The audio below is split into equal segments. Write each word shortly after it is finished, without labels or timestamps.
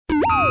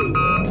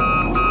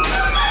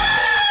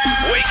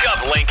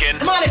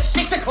on, it's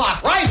 6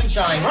 o'clock. Rise and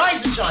shine,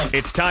 rise and shine.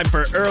 It's time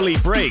for Early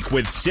Break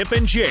with Sip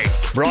and Jake,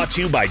 brought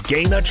to you by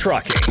Gaina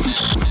Trucking.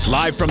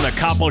 Live from the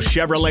Koppel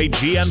Chevrolet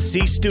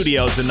GMC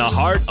studios in the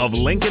heart of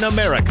Lincoln,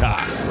 America.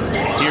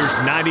 Here's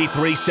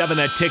 93.7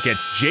 The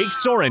Ticket's Jake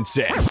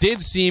Sorensen.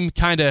 Did seem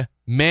kind of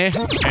meh.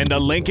 And the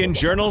Lincoln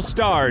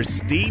Journal-Star's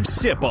Steve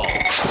Sipple.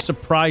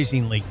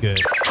 Surprisingly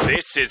good.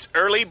 This is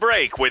Early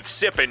Break with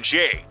Sip and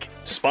Jake,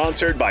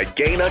 sponsored by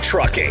Gaina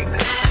Trucking.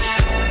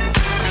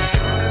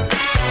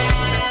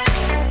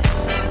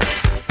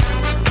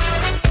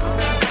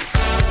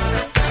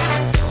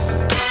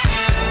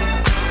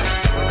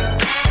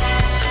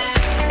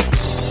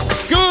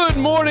 Good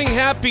morning,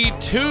 happy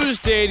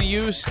Tuesday to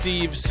you,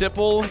 Steve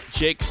Sipple,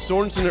 Jake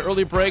Sorensen,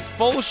 Early Break.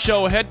 Full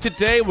show ahead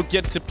today. We'll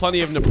get to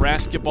plenty of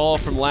Nebrasketball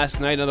from last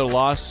night. Another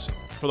loss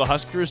for the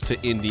Huskers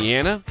to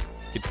Indiana.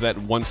 Get to that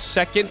in 1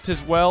 second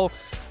as well.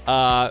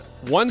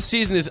 One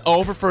season is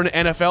over for an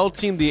NFL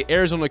team. The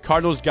Arizona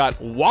Cardinals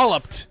got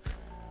walloped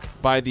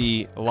by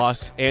the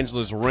Los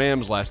Angeles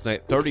Rams last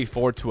night,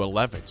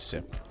 34-11.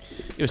 Sip.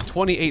 It was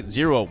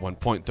 28-0 at one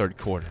point, third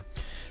quarter.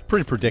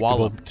 Pretty predictable.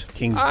 Walloped.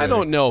 Kingsbury. I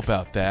don't know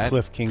about that.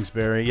 Cliff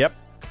Kingsbury. Yep.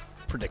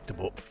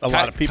 Predictable. A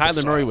lot of people.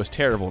 Kyler Murray was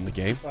terrible in the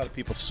game. A lot of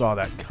people saw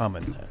that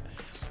coming.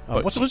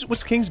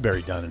 What's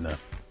Kingsbury done in the?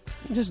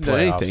 He hasn't done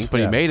anything, but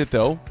he made it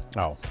though.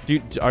 Oh,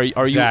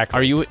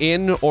 Are you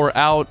in or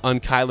out on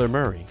Kyler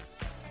Murray?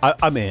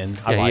 I'm in.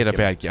 He had a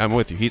bad game. I'm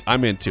with you.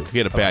 I'm in too. He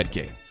had a bad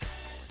game.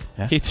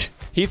 Yeah.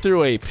 He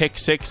threw a pick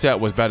six that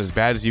was about as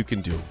bad as you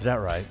can do. Is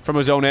that right? From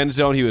his own end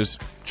zone, he was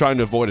trying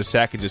to avoid a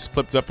sack and just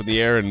flipped up in the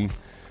air, and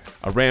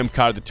a Ram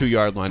caught at the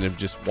 2-yard line and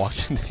just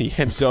walked into the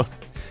end zone.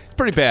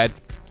 Pretty bad.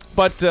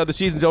 But the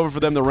season's over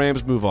for them. The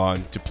Rams move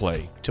on to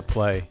play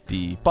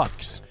the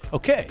Bucks.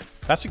 Okay.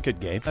 That's a good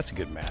game. That's a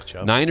good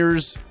matchup.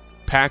 Niners,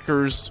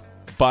 Packers,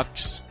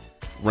 Bucks,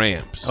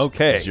 Rams.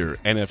 Okay. Is your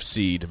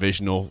NFC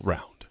divisional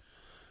round.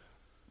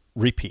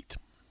 Repeat.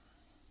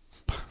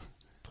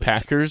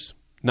 Packers,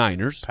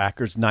 Niners.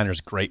 Packers,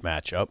 Niners, great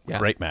matchup. Yeah.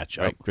 Great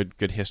matchup. Right.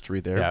 Good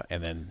history there. Yeah,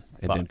 and then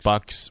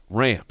Bucks,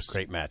 Rams.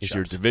 Great matchup. Is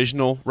your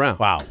divisional round.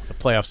 Wow, the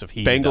playoffs have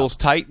heated Bengals, up.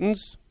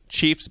 Titans,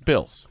 Chiefs,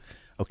 Bills.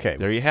 Okay.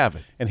 There you have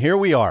it. And here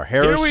we are.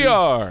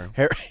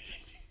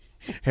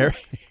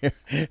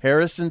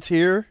 Harrison's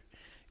here.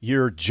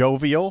 You're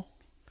jovial.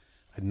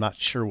 I'm not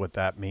sure what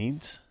that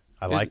means.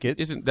 I like it.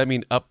 Isn't that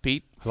mean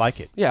upbeat? I like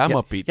it. Yeah, I'm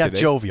upbeat today.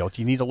 today. Jovial.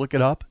 Do you need to look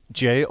it up?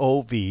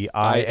 Jovial.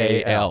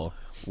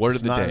 Word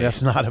of the day.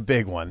 That's not a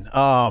big one.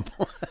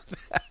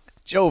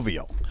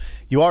 Jovial.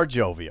 You are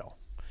jovial.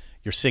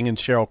 You're singing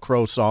Sheryl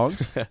Crow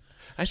songs.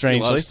 I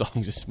sang a lot of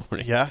songs this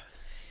morning. Yeah.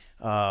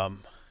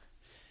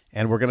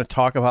 And we're going to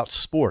talk about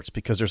sports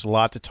because there's a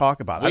lot to talk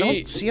about. I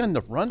don't see it in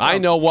the rundown. I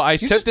know. Well, I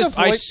sent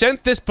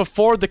this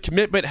before the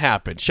commitment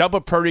happened.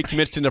 Chubba Purdy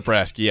commits to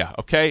Nebraska. Yeah,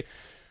 okay?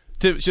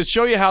 To just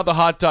show you how the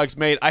hot dog's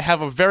made, I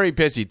have a very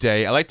busy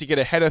day. I like to get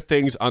ahead of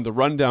things on the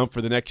rundown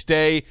for the next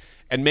day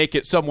and make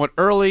it somewhat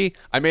early.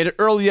 I made it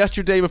early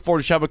yesterday before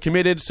Chubba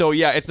committed, so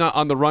yeah, it's not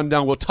on the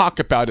rundown. We'll talk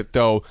about it,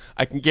 though.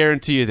 I can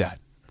guarantee you that.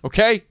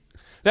 Okay?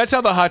 That's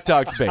how the hot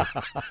dog's made.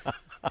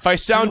 If I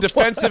sound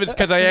defensive, it's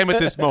because I am at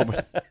this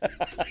moment.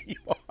 You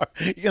are.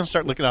 You're going to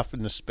start looking off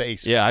into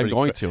space. Yeah, I'm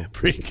going to.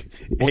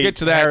 We'll get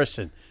to that.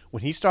 Harrison,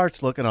 when he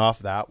starts looking off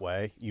that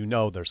way, you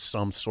know there's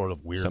some sort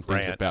of weird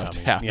Something's rant about coming.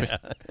 to happen.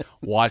 Yeah.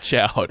 Watch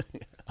out.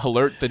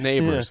 Alert the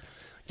neighbors.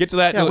 Get to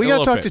that in a we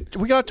little got bit.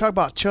 We got to talk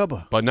about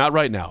Chubba. But not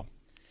right now.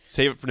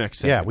 Save it for next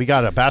segment. Yeah, we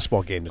got a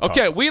basketball game to talk about.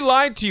 Okay, we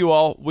lied to you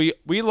all. We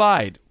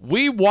lied.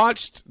 We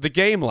watched the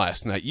game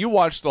last night. You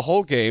watched the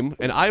whole game,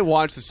 and I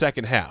watched the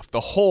second half,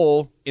 the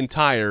whole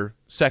entire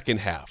second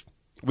half.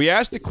 We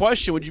asked the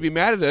question, would you be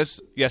mad at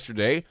us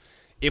yesterday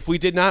if we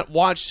did not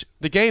watch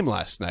the game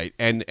last night?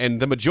 And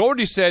the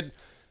majority said,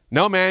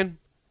 no, man,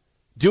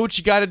 do what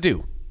you got to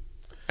do.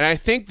 And I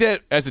think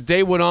that as the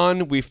day went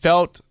on, we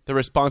felt the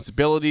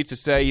responsibility to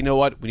say, you know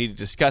what, we need to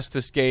discuss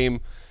this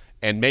game,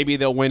 and maybe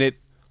they'll win it.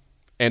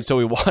 And so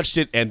we watched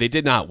it, and they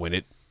did not win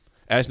it.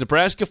 As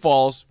Nebraska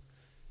falls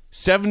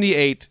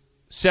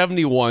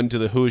 78-71 to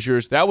the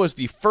Hoosiers. That was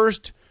the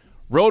first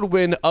road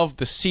win of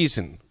the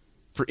season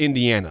for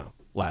Indiana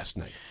last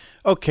night.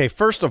 Okay,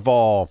 first of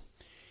all,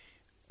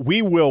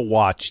 we will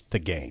watch the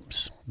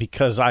games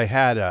because I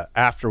had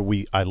after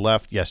I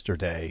left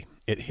yesterday,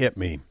 it hit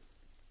me.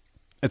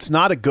 It's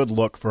not a good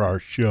look for our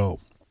show.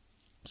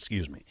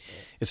 Excuse me.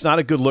 It's not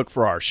a good look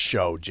for our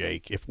show,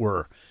 Jake, if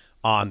we're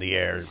on the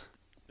air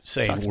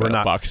saying we're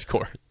not box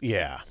score.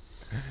 Yeah.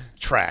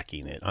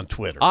 Tracking it on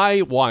Twitter.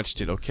 I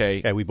watched it,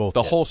 okay? Yeah, we both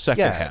the did. whole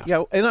second half.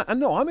 Yeah, and I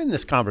know I'm in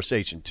this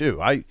conversation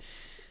too. I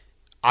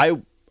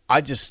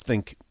just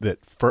think that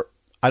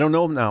I don't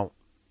know now,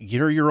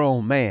 you're your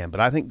own man,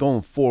 but I think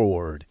going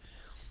forward,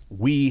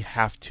 we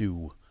have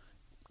to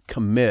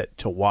commit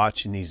to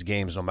watching these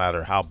games no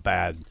matter how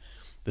bad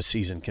the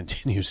season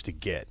continues to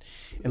get.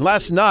 And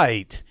last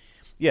night,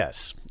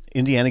 yes,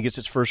 Indiana gets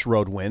its first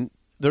road win.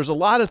 There's a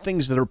lot of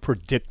things that are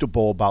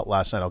predictable about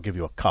last night. I'll give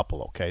you a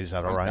couple, okay? Is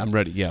that all right? I'm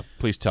ready. Yeah,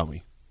 please tell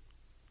me.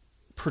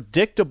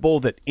 Predictable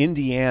that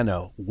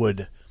Indiana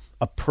would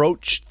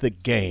approached the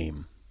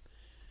game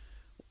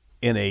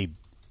in a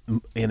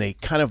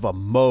kind of a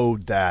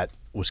mode that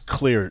was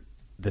clear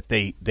that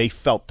they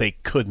felt they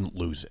couldn't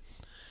lose it.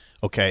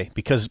 Okay,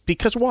 because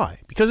why?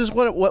 Because it's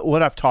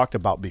what I've talked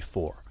about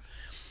before.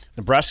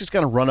 Nebraska's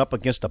going to run up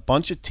against a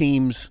bunch of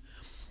teams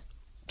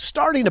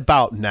starting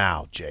about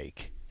now,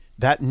 Jake,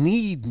 that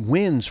need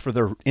wins for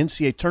their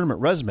NCAA tournament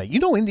resume. You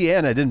know,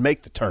 Indiana didn't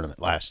make the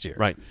tournament last year.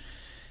 Right.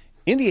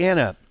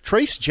 Indiana,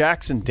 Trace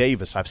Jackson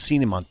Davis, I've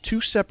seen him on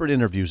 2 separate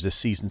interviews this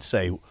season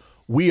say,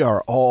 we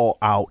are all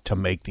out to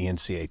make the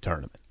NCAA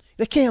tournament.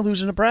 They can't lose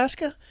to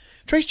Nebraska.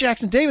 Trace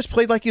Jackson Davis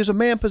played like he was a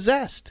man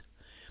possessed.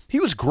 He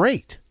was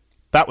great.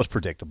 That was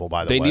predictable,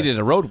 by the way. They needed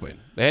a road win.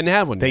 They hadn't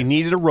had one yet. They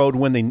needed a road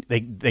win.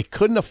 They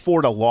couldn't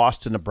afford a loss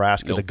to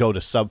Nebraska to go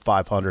to sub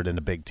 500 in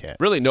the Big Ten.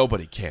 Really,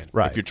 nobody can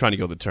if you're trying to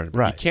go to the tournament.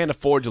 Right. You can't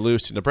afford to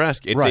lose to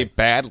Nebraska. It's a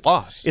bad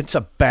loss. It's a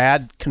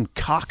bad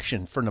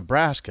concoction for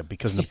Nebraska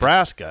because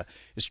Nebraska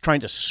is trying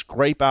to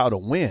scrape out a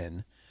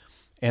win,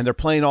 and they're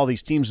playing all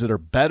these teams that are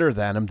better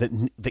than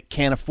them that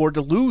can't afford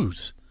to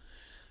lose.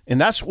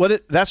 And that's what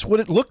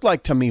it looked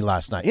like to me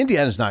last night.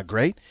 Indiana's not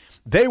great.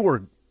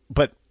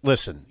 But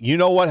listen, you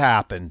know what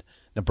happened.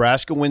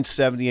 Nebraska wins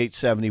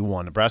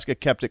 78-71. Nebraska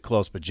kept it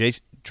close, but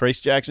Trace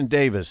Jackson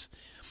Davis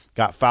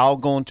got fouled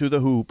going to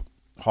the hoop,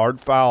 hard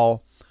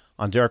foul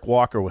on Derek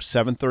Walker with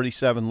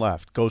 7:37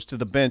 left. Goes to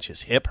the bench.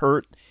 His hip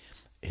hurt.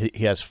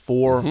 He has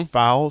 4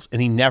 fouls,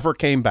 and he never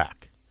came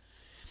back.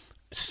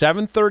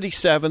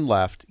 7:37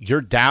 left.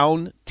 You're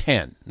down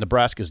 10.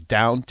 Nebraska's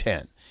down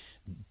 10.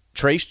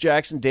 Trace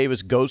Jackson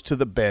Davis goes to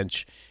the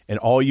bench, and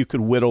all you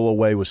could whittle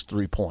away was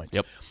 3 points.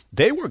 Yep.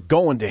 They were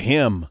going to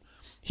him.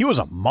 He was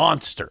a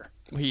monster.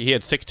 He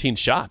had 16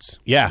 shots.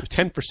 Yeah.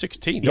 10 for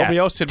 16. Yeah, Nobody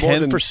else had more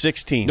 10 than for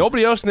 16.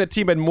 Nobody else in that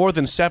team had more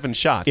than 7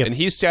 shots, and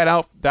he sat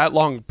out that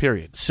long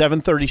period.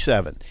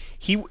 7:37.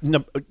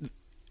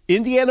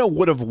 Indiana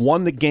would have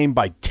won the game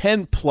by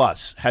 10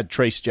 plus had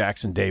Trace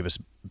Jackson Davis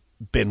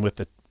been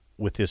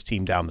with his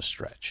team down the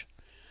stretch.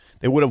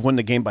 They would have won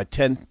the game by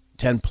 10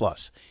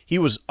 plus. He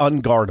was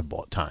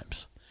unguardable at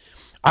times.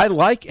 I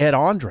like Ed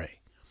Andre,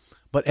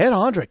 but Ed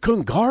Andre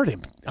couldn't guard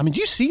him. I mean,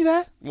 do you see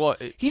that? Well,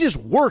 he just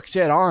works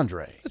Ed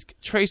Andre.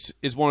 Trace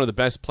is one of the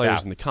best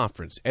players in the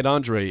conference. Ed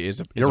Andre is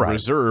a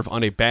reserve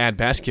on a bad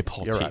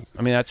basketball team. Right.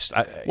 I mean, that's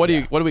what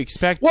do we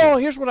expect? Well,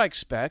 here's what I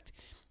expect.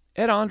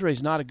 Ed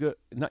Andre's not a good.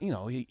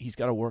 He's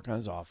got to work on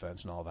his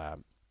offense and all that.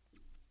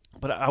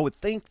 But I would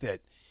think that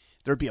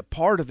there'd be a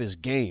part of his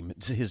game,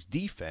 his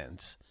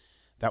defense,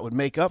 that would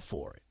make up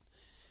for it.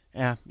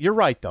 Yeah, you're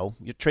right, though.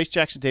 Trace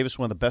Jackson Davis is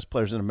one of the best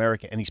players in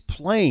America, and he's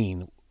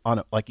playing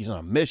like he's on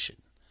a mission.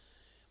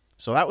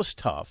 So that was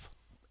tough,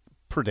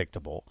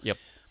 predictable. Yep.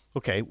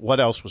 Okay, what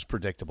else was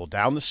predictable?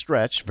 Down the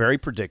stretch, very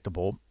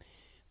predictable,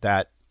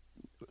 that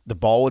the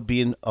ball would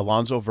be in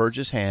Alonzo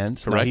Verge's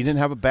hands. Correct. Now, he didn't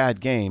have a bad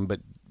game,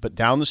 but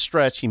down the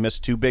stretch, he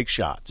missed 2 big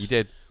shots. He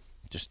did.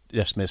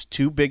 Just missed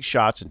 2 big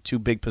shots and 2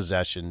 big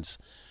possessions.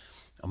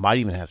 I might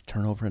even have a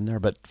turnover in there,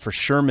 but for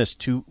sure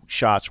missed 2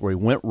 shots where he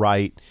went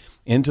right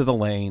into the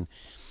lane.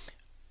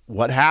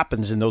 What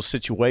happens in those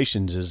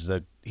situations is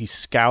that he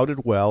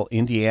scouted well.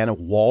 Indiana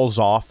walls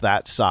off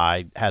that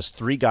side, has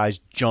 3 guys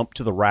jump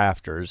to the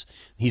rafters.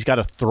 He's got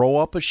to throw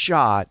up a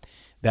shot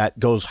that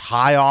goes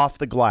high off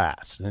the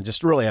glass, and it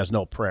just really has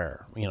no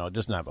prayer. It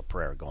doesn't have a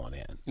prayer going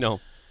in. No.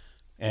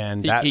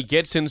 And he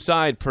gets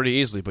inside pretty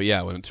easily, but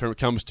yeah, when it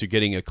comes to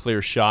getting a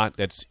clear shot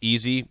that's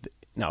easy.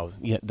 No,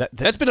 yeah,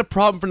 that's been a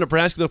problem for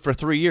Nebraska though for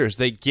 3 years.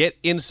 They get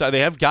inside. They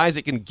have guys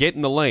that can get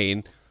in the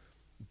lane,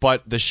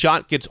 but the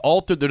shot gets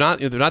altered. They're not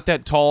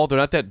that tall. They're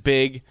not that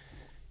big,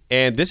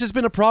 and this has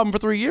been a problem for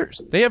 3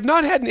 years. They have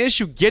not had an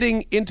issue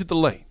getting into the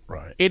lane.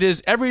 Right. It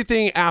is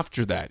everything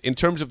after that in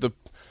terms of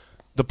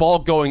the ball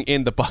going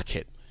in the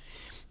bucket.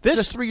 This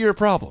is a 3-year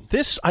problem.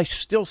 This I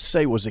still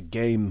say was a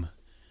game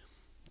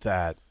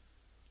that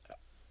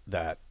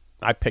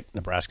I picked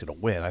Nebraska to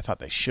win. I thought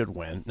they should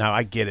win. Now,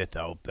 I get it,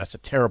 though. That's a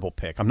terrible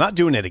pick. I'm not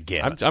doing it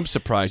again. I'm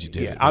surprised you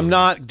did. Yeah, I'm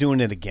not doing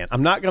it again.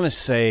 I'm not going to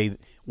say,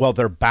 well,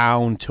 they're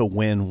bound to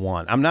win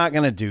one. I'm not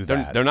going to do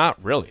that. They're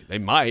not really. They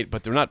might,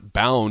 but they're not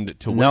bound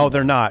to win. No,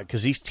 they're not,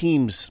 because these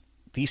teams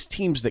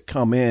that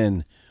come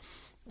in,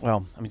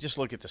 well, I mean, just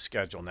look at the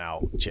schedule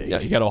now, Jake. Yeah,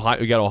 you got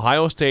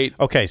Ohio State.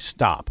 Okay,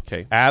 stop.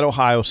 Okay. At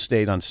Ohio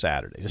State on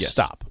Saturday. Just Yes.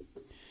 stop.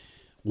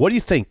 What do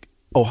you think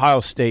Ohio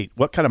State,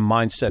 what kind of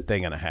mindset they're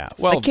going to have?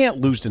 Well, they can't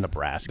lose to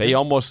Nebraska. They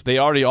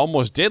already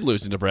almost did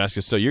lose to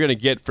Nebraska, so you're going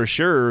to get for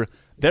sure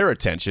their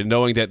attention,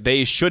 knowing that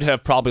they should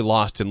have probably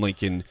lost in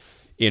Lincoln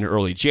in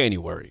early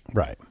January.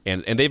 Right.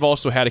 And they've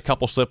also had a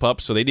couple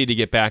slip-ups, so they need to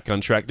get back on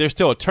track. They're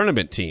still a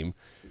tournament team,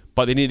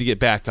 but they need to get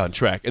back on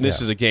track. And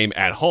this is a game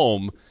at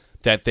home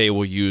that they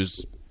will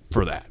use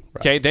for that.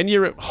 Right. Okay, then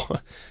you're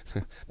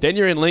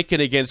in Lincoln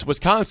against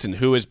Wisconsin,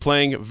 who is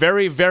playing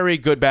very, very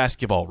good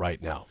basketball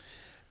right now.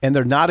 And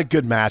they're not a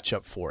good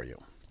matchup for you.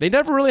 They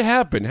never really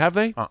have been, have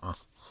they?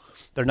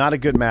 They're not a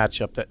good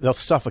matchup. They'll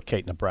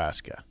suffocate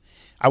Nebraska.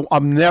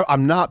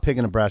 I'm not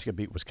picking Nebraska to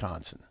beat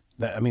Wisconsin.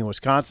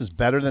 Wisconsin's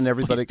better than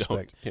everybody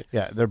expected.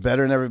 Yeah, they're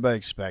better than everybody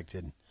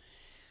expected.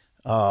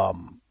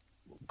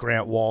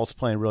 Grant Wall's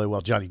playing really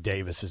well. Johnny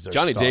Davis is their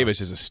Johnny star.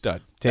 Davis is a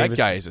stud. That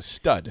guy is a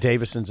stud.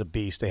 Davison's a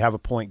beast. They have a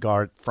point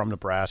guard from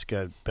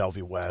Nebraska,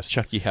 Bellevue West.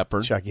 Chucky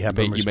Hepburn.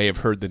 You may have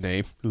heard the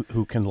name.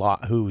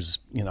 Who's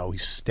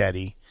he's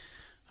steady.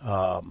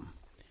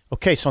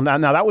 Okay, so now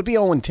that would be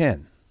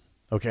 0-10.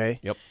 Okay.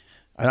 Yep.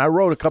 And I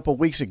wrote a couple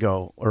weeks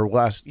ago,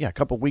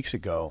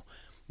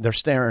 they're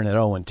staring at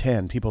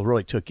 0-10. People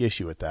really took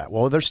issue with that.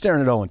 Well, they're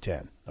staring at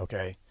 0-10.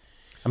 Okay.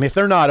 I mean, if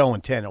they're not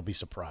 0-10, I'll be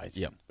surprised.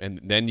 Yeah,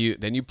 and then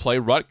you play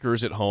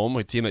Rutgers at home,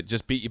 a team that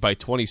just beat you by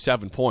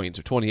 27 points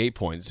or 28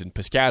 points in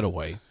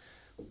Piscataway.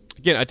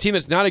 Again, a team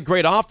that's not a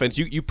great offense.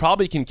 You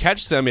probably can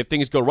catch them if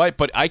things go right,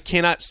 but I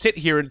cannot sit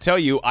here and tell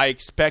you I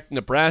expect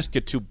Nebraska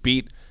to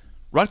beat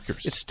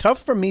Rutgers. It's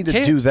tough for me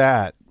to do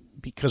that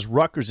because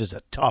Rutgers is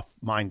a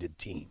tough-minded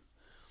team.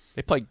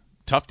 They play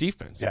tough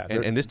defense,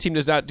 and this team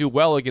does not do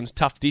well against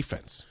tough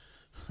defense.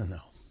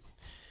 No.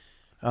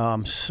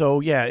 Last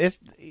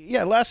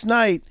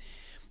night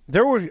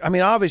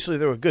obviously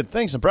there were good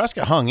things.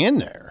 Nebraska hung in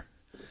there.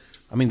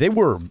 I mean, they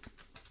were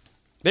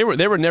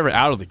never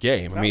out of the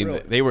game. I mean,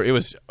 really. It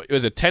was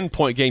a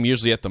 10-point game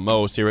usually at the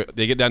most.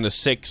 They get down to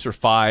 6 or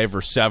 5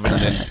 or 7,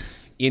 and then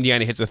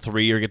Indiana hits a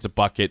 3 or gets a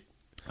bucket.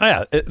 Oh,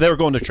 yeah, they were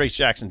going to Trace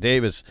Jackson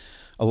Davis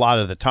a lot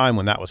of the time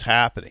when that was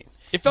happening.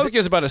 It felt like it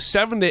was about a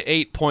 7 to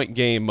 8 point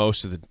game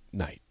most of the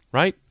night,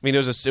 right? I mean, it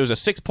was a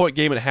 6-point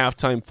game at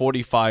halftime,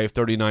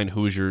 45-39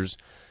 Hoosiers.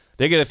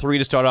 They get a 3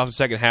 to start off the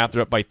second half.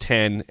 They're up by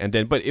 10,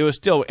 but it was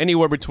still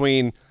anywhere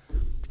between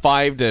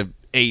 5 to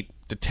 8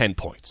 to 10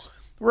 points,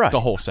 right?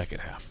 The whole second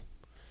half.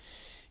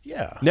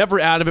 Yeah, never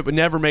out of it, but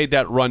never made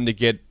that run to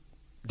get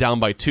down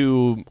by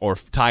 2 or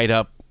tied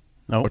up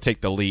or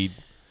take the lead.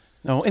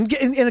 No, and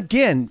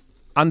again,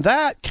 on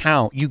that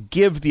count, you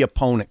give the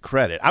opponent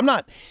credit. I'm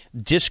not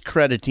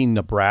discrediting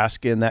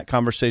Nebraska in that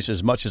conversation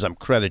as much as I'm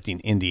crediting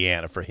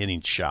Indiana for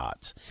hitting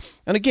shots.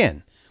 And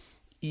again,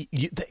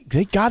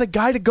 they got a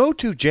guy to go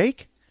to,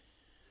 Jake.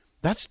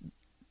 That's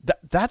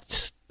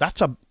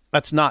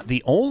not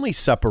the only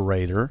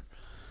separator,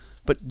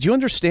 but do you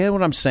understand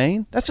what I'm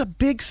saying? That's a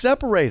big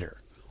separator.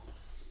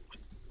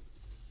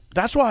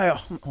 That's why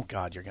oh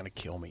God, you're going to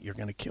kill me. You're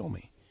going to kill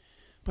me.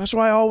 That's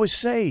why I always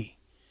say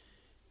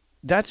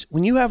that's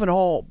when you have an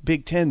all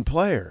Big Ten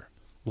player,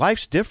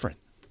 life's different.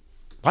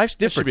 Life's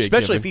different,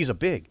 especially if he's a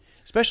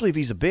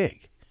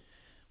big.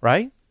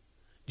 Right?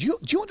 Do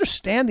you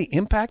understand the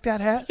impact that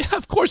has? Yeah,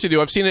 of course you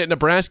do. I've seen it in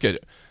Nebraska.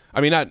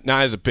 I mean, not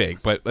as a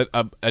big, but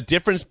a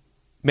difference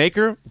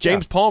maker.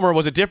 James Palmer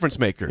was a difference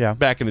maker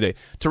back in the day.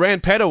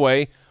 Teran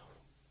Petaway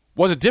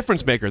was a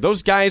difference maker.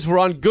 Those guys were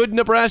on good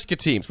Nebraska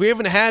teams. We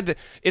haven't had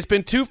 – it's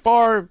been too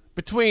far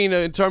between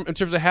in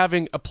terms of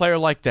having a player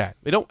like that.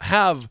 They don't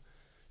have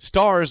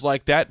stars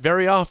like that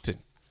very often.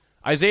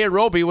 Isaiah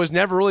Roby was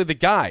never really the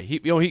guy.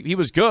 He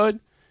was good.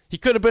 He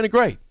could have been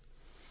great.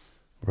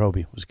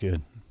 Roby was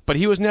good. But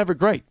he was never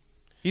great.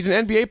 He's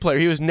an NBA player.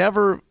 He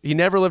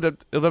never lived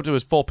up to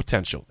his full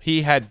potential.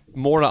 He had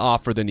more to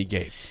offer than he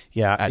gave.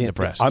 At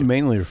Nebraska. I'm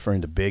mainly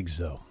referring to bigs,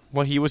 though.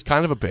 Well, he was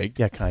kind of a big.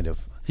 Yeah, kind of.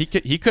 He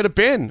could have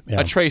been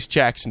a Trace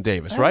Jackson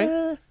Davis,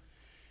 right?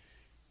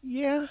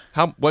 Yeah.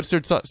 What's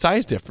their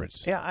size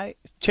difference? Yeah,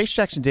 Chase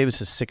Jackson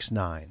Davis is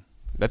 6'9".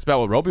 That's about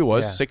what Roby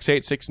was, 6'8",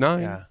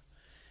 6'9".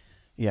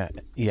 Yeah.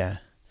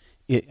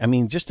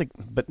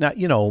 But now,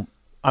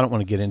 I don't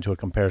want to get into a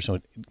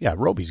comparison.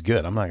 Roby's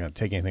good. I'm not going to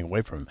take anything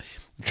away from him.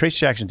 Trace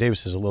Jackson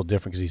Davis is a little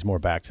different because he's more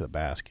back to the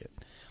basket.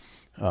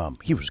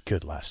 He was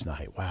good last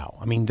night. Wow.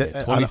 I mean,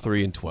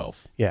 23 and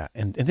 12. Yeah,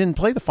 and didn't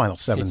play the final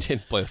 7. He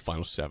didn't play the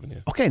final 7. Yeah.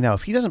 Okay, now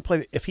if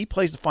he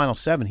plays the final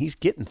 7, he's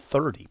getting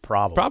 30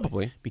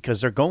 probably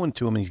because they're going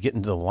to him and he's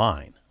getting to the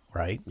line,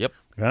 right? Yep.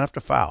 They're gonna have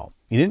to foul.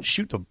 He didn't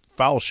shoot the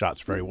foul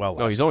shots very well.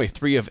 No, he's only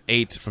 3 of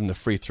 8 from the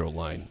free throw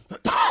line.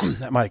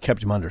 That might have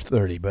kept him under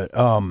 30, but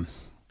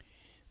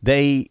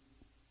they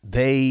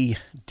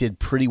did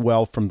pretty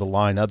well from the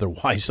line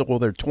otherwise. Well,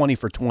 they're 20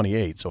 for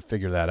 28, so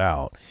figure that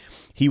out.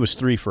 He was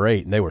 3 for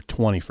 8, and they were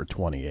 20 for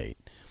 28.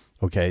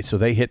 Okay, so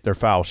they hit their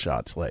foul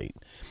shots late.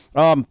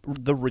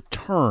 The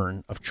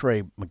return of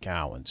Trey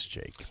McGowan's,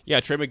 Jake. Yeah,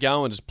 Trey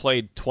McGowan has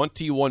played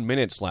 21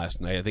 minutes last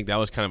night. I think that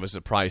was kind of a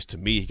surprise to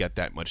me. He got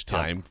that much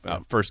time.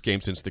 First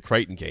game since the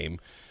Creighton game.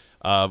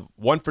 1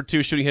 for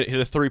 2 shooting, hit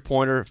a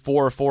 3-pointer,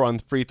 4 for 4 on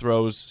free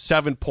throws,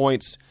 7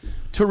 points,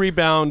 2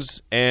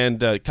 rebounds,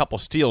 and a couple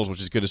steals,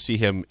 which is good to see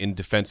him in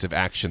defensive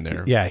action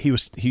there. Yeah,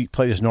 he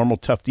played his normal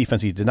tough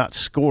defense. He did not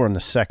score in the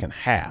second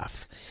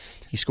half.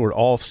 He scored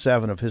all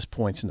 7 of his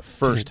points in the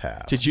first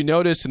half. Did you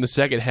notice in the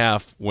second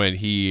half when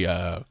he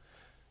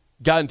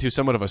got into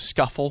somewhat of a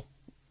scuffle?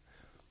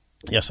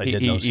 Yes, I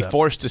did notice he that.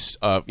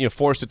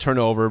 forced a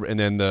turnover, and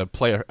then the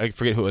player, I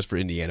forget who it was for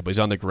Indiana, but he's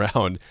on the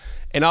ground.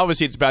 And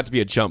obviously it's about to be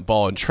a jump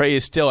ball, and Trey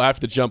is still, after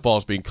the jump ball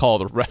is being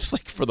called,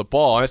 wrestling for the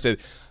ball. And I said,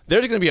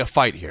 there's going to be a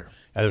fight here.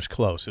 It was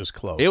close. It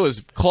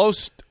was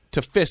close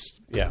to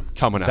fists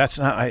coming out. That's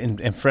not,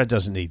 and Fred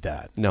doesn't need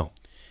that. No.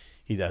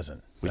 He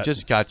doesn't. We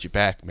just got you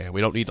back, man. We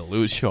don't need to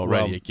lose you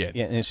already again.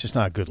 Yeah, and it's just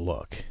not a good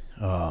look.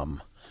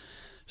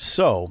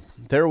 So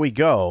there we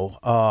go.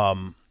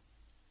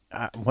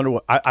 I wonder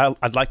what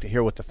I'd like to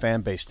hear what the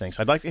fan base thinks.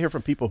 I'd like to hear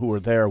from people who were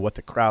there what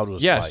the crowd was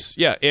like. Yes,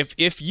 yeah.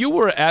 If you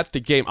were at the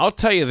game, I'll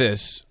tell you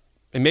this,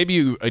 and maybe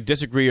you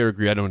disagree or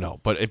agree. I don't know,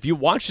 but if you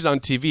watched it on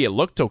TV, it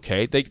looked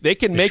okay. They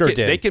can make it.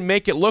 They can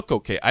make it look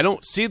okay. I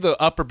don't see the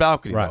upper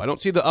balcony. Right. Though. I don't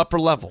see the upper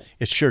level.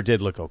 It sure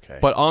did look okay.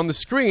 But on the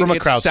screen,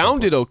 it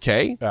sounded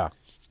okay. Yeah,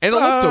 and it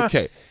looked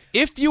okay.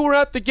 If you were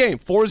at the game,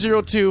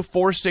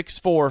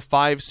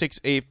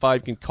 402-464-5685, you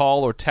can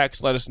call or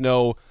text. Let us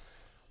know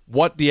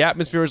what the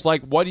atmosphere is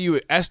like. What do you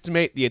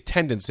estimate the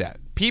attendance at?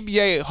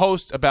 PBA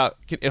holds about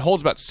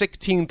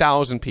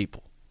 16,000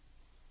 people.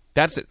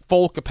 That's at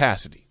full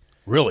capacity.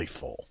 Really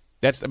full.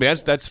 That's full. Yeah.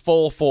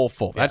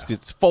 That's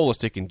the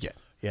fullest it can get.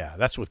 Yeah,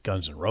 that's with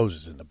Guns N'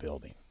 Roses in the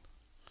building.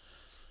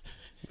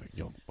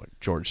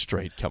 George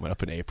Strait coming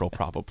up in April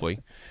probably.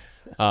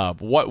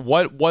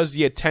 What was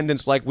the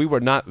attendance like? We were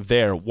not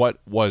there.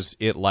 What was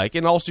it like?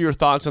 And also your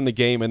thoughts on the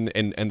game and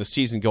the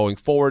season going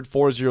forward.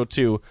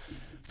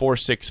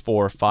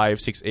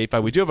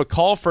 402-464-5685. We do have a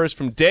call first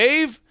from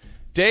Dave.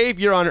 Dave,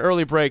 you're on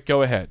early break.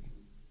 Go ahead.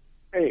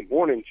 Hey,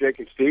 morning, Jake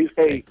and Steve.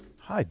 Hey.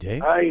 Hi,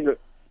 Dave.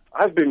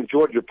 I've been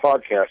enjoying your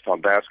podcast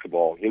on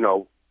basketball. You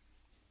know,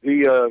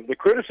 the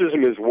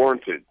criticism is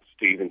warranted,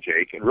 Steve and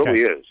Jake. It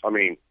really is. I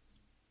mean,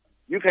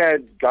 you've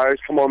had guys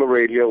come on the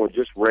radio and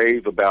just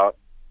rave about,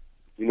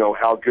 you know,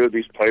 how good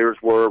these players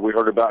were. We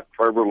heard about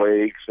Trevor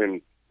Lakes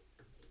and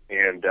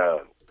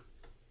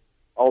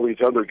all these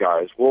other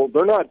guys. Well,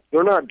 they're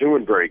not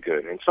doing very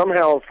good, and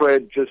somehow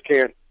Fred just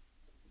can't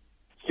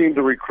seem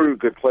to recruit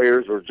good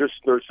players, or just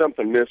there's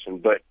something missing.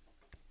 But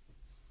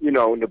you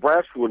know,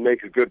 Nebraska would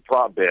make a good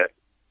prop bet.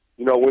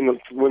 You know, when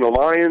the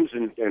Lions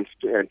and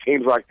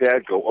teams like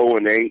that go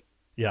 0-8,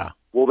 yeah.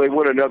 Will they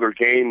win another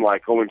game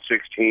like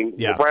 0-16?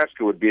 Yeah.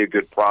 Nebraska would be a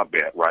good prop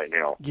bet right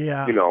now.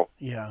 Yeah. You know.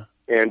 Yeah.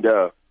 And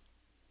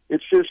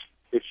it's just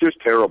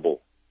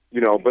terrible.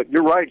 You know, but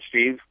you're right,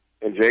 Steve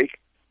and Jake.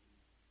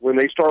 When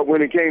they start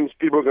winning games,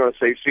 people are going to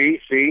say, see,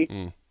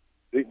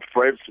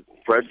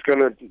 Fred's going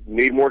to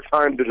need more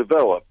time to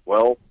develop.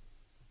 Well,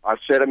 I've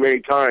said it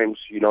many times,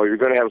 you know, you're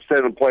going to have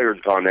 7 players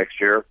gone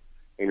next year,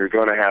 and you're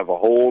going to have a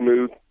whole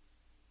new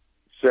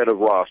set of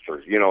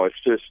rosters. You know, it's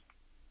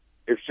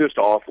just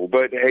awful.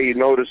 But, hey, you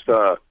noticed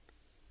the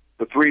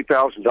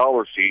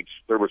 $3,000 seats,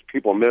 there was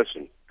people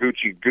missing.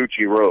 Gucci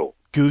Row.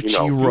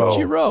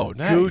 Gucci Row.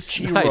 Nice.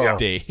 Gucci nice, Row.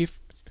 Dave.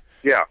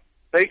 Yeah.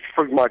 Thanks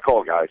for my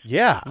call, guys.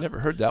 Yeah. I never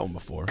heard that one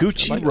before.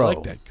 Gucci Row. I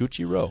like that.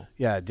 Gucci Row.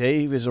 Yeah,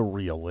 Dave is a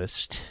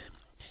realist.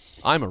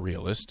 I'm a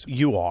realist.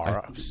 You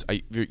are.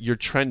 You're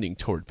trending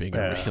toward being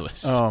a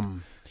realist. I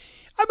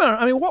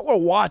mean, what we're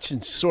watching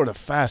is sort of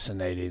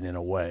fascinating in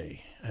a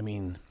way. I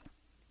mean,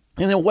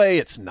 in a way,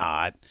 it's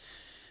not.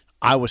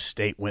 Iowa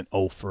State went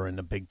 0 in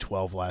the Big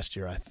 12 last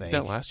year, I think. Is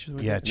that last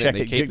year? Yeah, check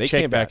it. They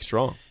came back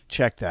strong.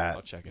 Check that.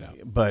 I'll check it out.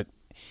 But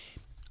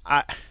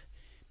I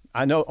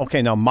know.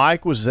 Okay, now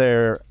Mike was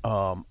there.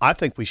 I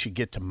think we should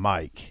get to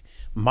Mike.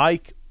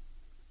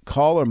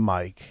 Caller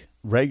Mike,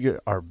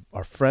 our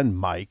friend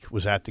Mike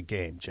was at the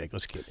game. Jake,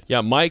 let's get it.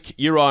 Yeah, Mike,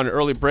 you're on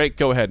early break.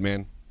 Go ahead,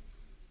 man.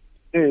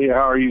 Hey,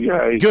 how are you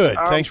guys? Good.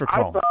 Thanks for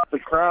calling. I thought the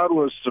crowd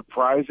was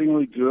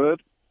surprisingly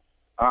good.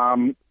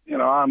 You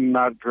know, I'm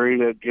not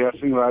great at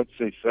guessing, but I'd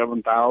say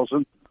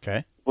 7,000.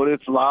 Okay. But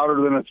it's louder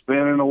than it's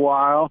been in a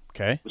while.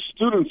 Okay. The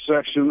student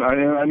section,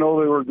 I know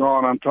they were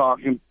gone. I'm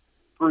talking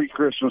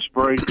pre-Christmas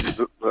break.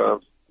 The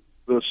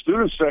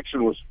student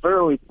section was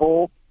fairly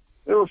full.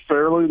 They were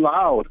fairly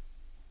loud.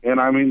 And,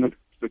 I mean,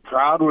 the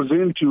crowd was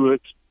into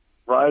it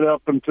right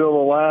up until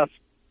the last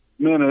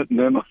minute, and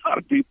then a lot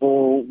of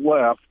people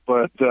left.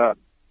 But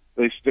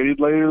they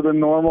stayed later than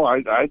normal.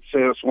 I'd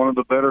say it's one of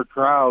the better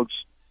crowds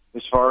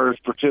as far as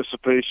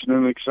participation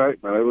and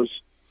excitement. It was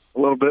a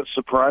little bit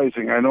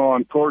surprising. I know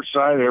on court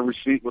side, every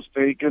seat was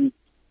taken.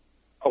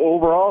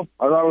 Overall,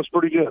 I thought it was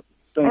pretty good.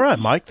 Thanks. All right,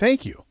 Mike,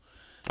 thank you.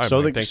 All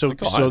right, Mike, thanks for the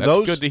call. That's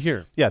those, good to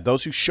hear. Yeah,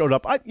 those who showed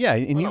up. On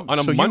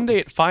a Monday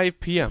at 5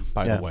 p.m.,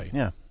 by the way.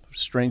 Yeah,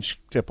 strange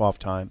tip-off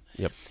time.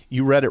 Yep.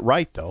 You read it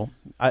right, though.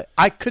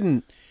 I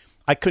couldn't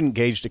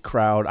gauge the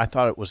crowd. I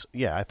thought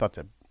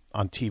that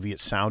on TV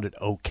it sounded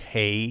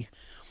okay.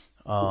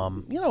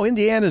 You know,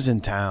 Indiana's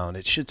in town.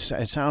 It should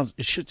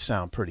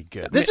sound pretty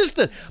good. This is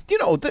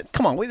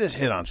come on, we just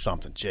hit on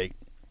something, Jake.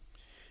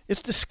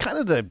 It's this kind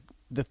of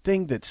the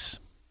thing that's,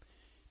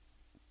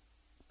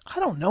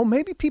 I don't know,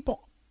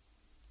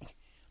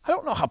 I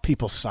don't know how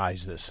people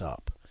size this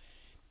up.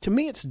 To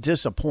me, it's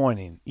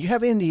disappointing. You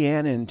have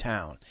Indiana in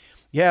town.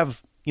 You're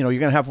going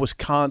to have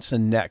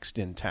Wisconsin next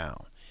in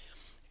town.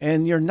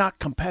 And you're not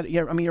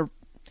competitive. I mean,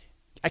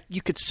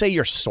 you could say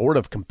you're sort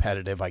of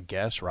competitive, I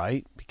guess,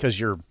 right? Because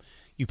you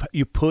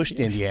pushed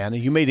Indiana.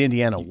 You made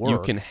Indiana work. You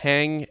can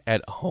hang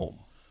at home.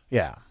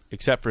 Yeah.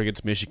 Except for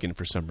against Michigan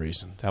for some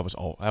reason. That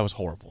was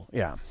horrible.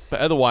 Yeah.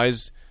 But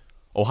otherwise,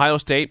 Ohio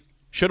State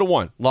should have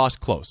won. Lost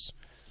close.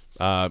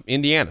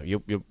 Indiana,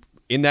 you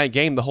in that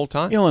game the whole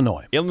time.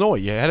 Illinois.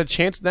 You had a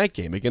chance in that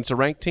game against a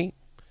ranked team.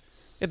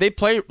 Yeah, they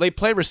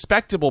play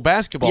respectable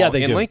basketball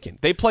they in do. Lincoln.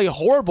 They play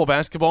horrible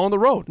basketball on the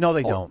road. No,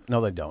 they don't.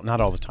 No, they don't. Not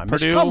all the time.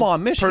 Purdue, Come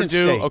on, Michigan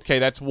Purdue, State. Okay,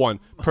 that's one.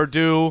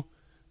 Purdue,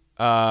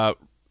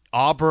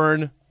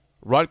 Auburn,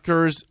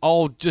 Rutgers,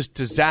 all just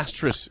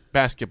disastrous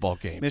basketball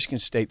games. Michigan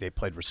State, they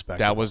played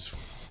respectable. That was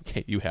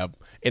okay. You have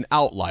an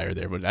outlier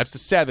there, but that's the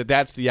sad that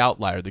that's the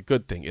outlier. The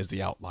good thing is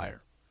the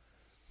outlier.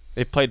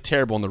 They played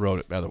terrible on the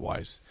road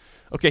otherwise.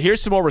 Okay,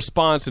 here's some more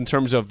response in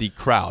terms of the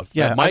crowd.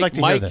 Yeah, I'd like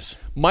to hear this.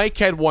 Mike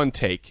had one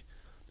take.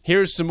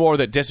 Here's some more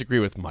that disagree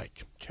with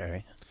Mike.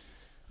 Okay.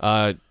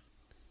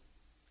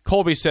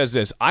 Colby says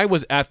this: I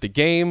was at the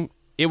game.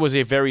 It was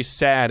a very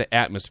sad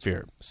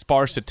atmosphere.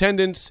 Sparse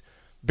attendance,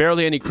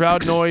 barely any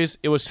crowd noise.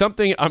 It was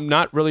something I'm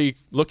not really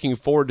looking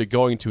forward to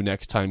going to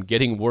next time,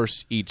 getting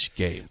worse each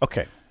game.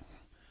 Okay.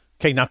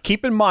 Okay, now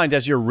keep in mind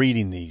as you're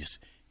reading these,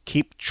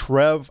 keep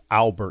Trev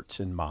Alberts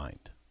in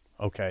mind.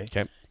 Okay?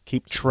 Okay.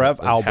 Keep Trev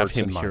Alberts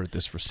him in hear mind.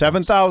 this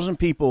response. 7,000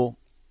 people,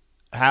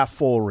 half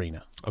full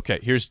arena. Okay,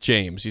 here's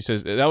James. He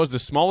says, that was the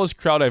smallest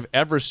crowd I've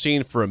ever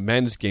seen for a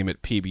men's game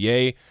at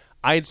PBA.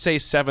 I'd say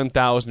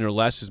 7,000 or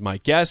less is my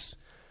guess.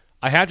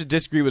 I have to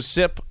disagree with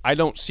Sip. I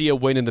don't see a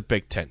win in the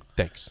Big Ten.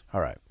 Thanks.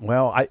 All right.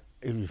 Well,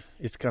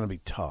 it's going to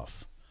be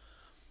tough.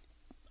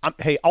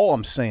 Hey, all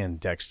I'm saying,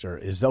 Dexter,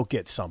 is they'll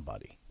get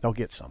somebody. They'll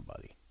get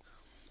somebody.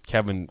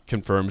 Kevin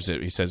confirms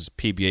it. He says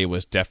PBA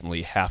was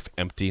definitely half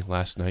empty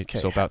last night,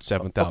 so about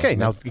 7,000. Okay,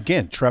 now,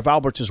 again, Trev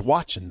Alberts is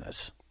watching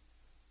this.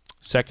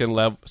 Second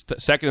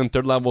and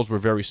third levels were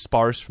very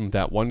sparse from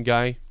that one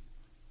guy.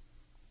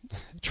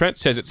 Trent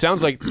says, it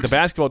sounds like the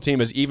basketball team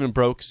has even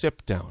broke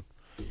Sip down.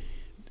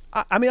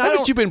 I mean,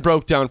 Haven't you been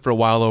broke down for a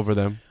while over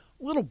them?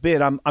 A little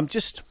bit. I'm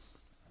just.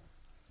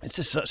 It's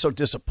just so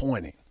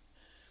disappointing.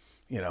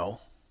 You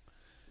know.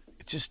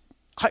 It's just.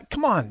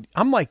 Come on.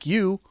 I'm like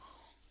you.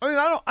 I mean,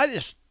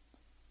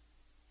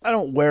 I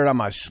don't wear it on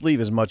my sleeve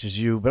as much as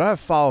you, but I've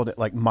followed it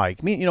like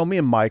Mike. Me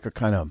and Mike are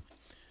kind of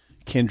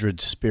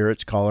kindred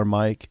spirits. Call her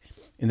Mike,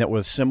 in that we're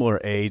a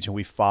similar age, and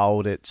we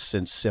followed it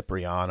since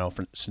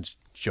since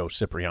Joe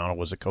Cipriano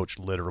was a coach,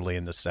 literally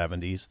in the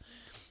 70s.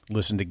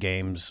 Listened to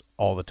games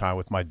all the time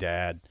with my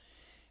dad.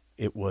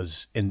 It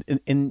was in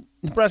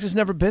Nebraska's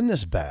never been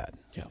this bad.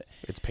 Yeah,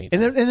 it's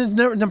painful. And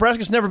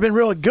Nebraska's never been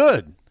really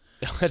good.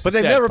 But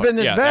they've never been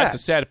this bad. That's the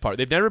sad part.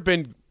 They've never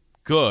been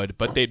good,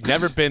 but they've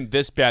never been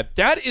this bad.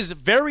 That is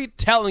very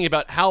telling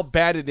about how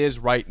bad it is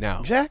right now.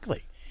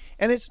 Exactly.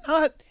 And it's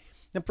not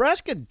 –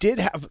 Nebraska did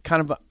have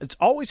it's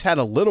always had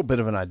a little bit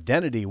of an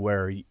identity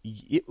where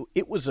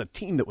it was a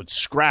team that would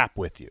scrap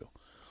with you.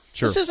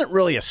 Sure. This isn't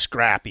really a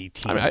scrappy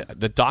team. I mean,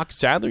 the Doc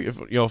Sadler,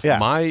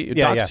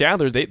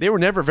 Sadler, they were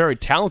never very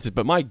talented,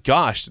 but my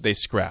gosh, did they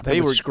scrap.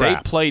 They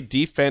played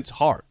defense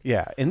hard.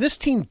 Yeah, and this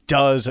team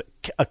does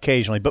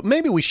occasionally, but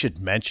maybe we should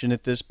mention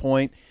at this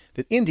point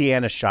that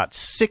Indiana shot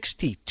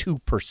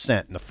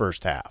 62% in the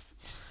first half.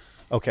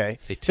 Okay?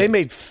 They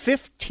made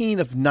 15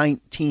 of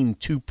 19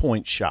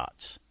 two-point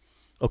shots.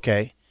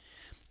 Okay?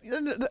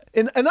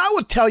 And I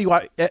would tell you,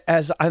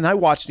 I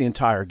watched the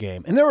entire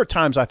game, and there were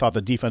times I thought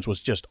the defense was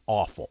just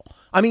awful.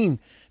 I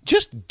mean,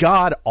 just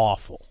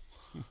god-awful.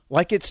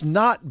 Like it's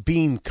not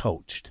being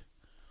coached.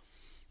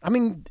 I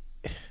mean,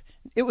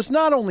 it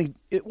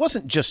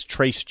wasn't just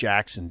Trace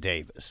Jackson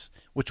Davis,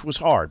 which was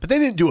hard, but they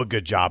didn't do a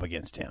good job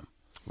against him.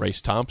 Race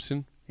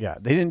Thompson? Yeah,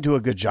 they didn't do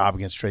a good job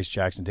against Trace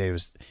Jackson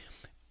Davis.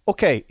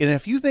 Okay, and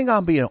if you think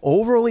I'm being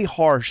overly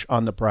harsh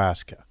on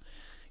Nebraska,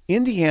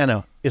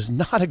 Indiana is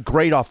not a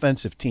great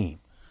offensive team,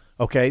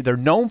 okay? They're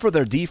known for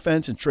their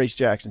defense and Trace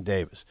Jackson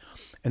Davis.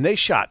 And they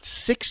shot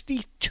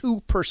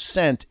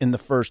 62% in the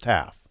first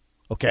half,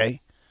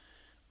 okay?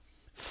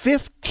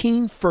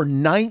 15 for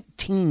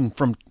 19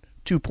 from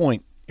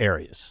two-point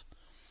areas.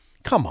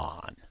 Come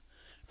on.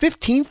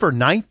 15 for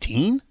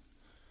 19?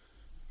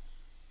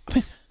 I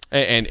mean,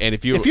 and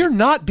if you're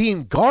not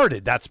being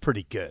guarded, that's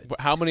pretty good.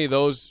 How many of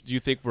those do you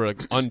think were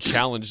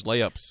unchallenged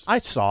layups? I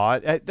saw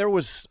it. There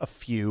was a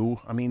few.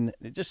 I mean,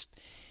 they just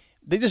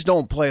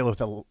don't play with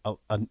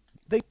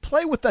they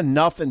play with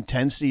enough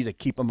intensity to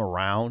keep them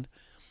around,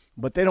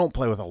 but they don't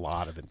play with a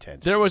lot of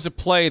intensity. There was a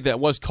play that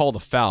was called a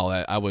foul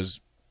that I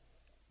was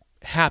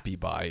happy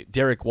by.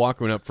 Derek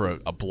Walker went up for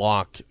a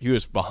block. He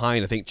was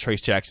behind, I think,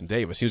 Trace Jackson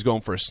Davis. He was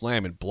going for a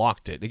slam and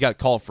blocked it. He got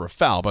called for a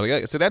foul,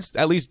 but so that's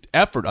at least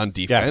effort on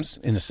defense.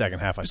 Yeah, in the second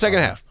half. Second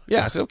half.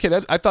 Yeah, I said, okay,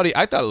 I thought it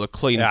looked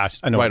clean right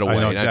away. I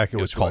know exactly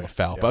it was which called way. a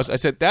foul. Yeah. But I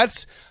said,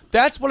 that's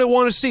what I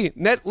want to see.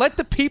 Let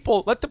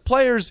the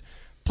players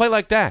play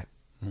like that.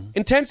 Mm-hmm.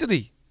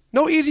 Intensity.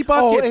 No easy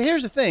buckets. Oh, and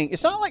here's the thing.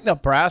 It's not like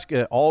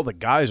Nebraska, all the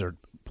guys are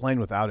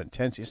playing without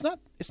intensity. It's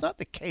not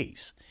the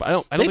case. But I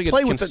don't think it's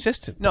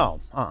consistent.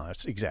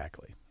 It's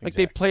exacdly. Like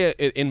they play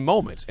it in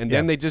moments, and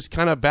then they just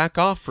kind of back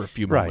off for a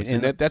few moments,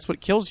 and that's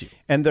what kills you.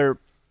 And they're,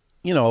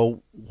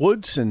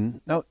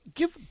 Woodson. Now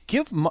give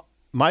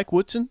Mike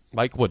Woodson.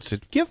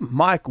 Give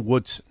Mike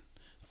Woodson,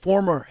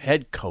 former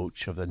head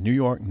coach of the New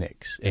York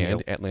Knicks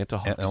and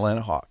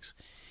Atlanta Hawks,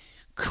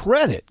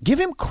 credit. Give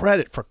him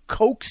credit for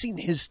coaxing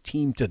his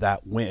team to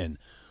that win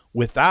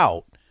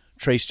without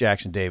Trace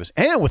Jackson Davis,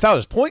 and without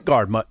his point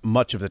guard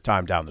much of the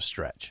time down the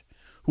stretch,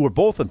 who were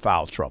both in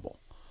foul trouble.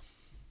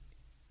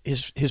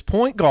 His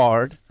point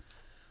guard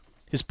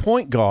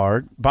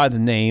by the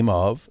name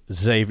of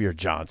Xavier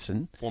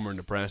Johnson, former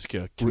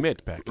Nebraska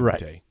commit back in right.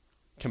 the day.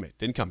 Commit,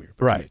 didn't come here.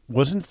 Right. Commit.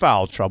 Was in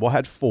foul trouble,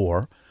 had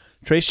 4.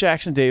 Trace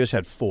Jackson Davis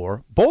had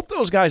 4. Both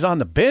those guys on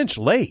the bench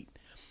late.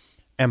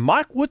 And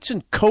Mike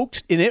Woodson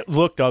coaxed, and it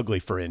looked ugly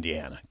for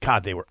Indiana.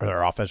 God,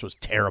 their offense was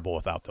terrible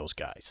without those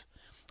guys.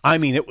 I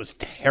mean, it was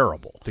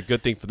terrible. The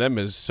good thing for them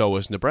is so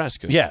was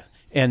Nebraska's. Yeah,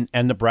 and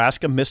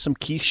Nebraska missed some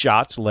key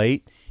shots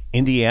late.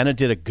 Indiana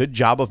did a good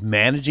job of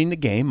managing the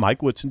game.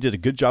 Mike Woodson did a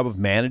good job of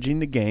managing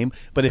the game.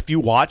 But if you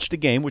watched the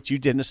game, which you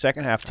did in the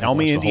second half, tell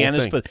me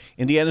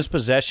Indiana's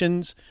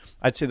possessions,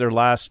 I'd say their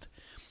last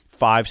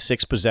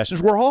 5-6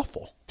 possessions were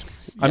awful. Yeah,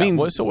 I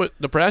mean, so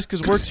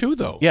Nebraska's were too,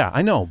 though. Yeah,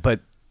 I know, but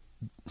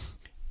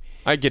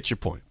I get your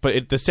point.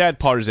 But the sad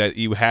part is that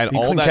you had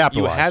all that.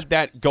 Capitalize. You had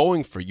that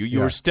going for you. You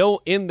were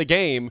still in the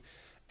game,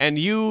 and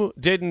you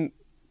didn't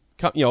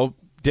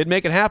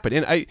make it happen.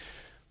 And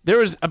there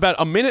was about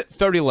a minute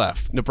 30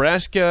 left.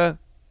 Nebraska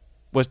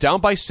was down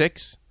by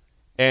 6,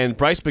 and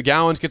Bryce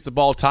McGowan gets the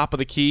ball top of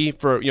the key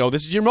for,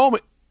 this is your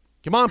moment.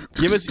 Come on,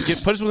 put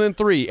us within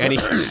 3. And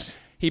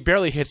he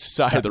barely hits the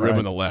side of the rim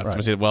on the left. Right.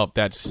 I said, well,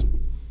 that's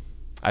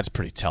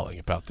pretty telling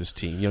about this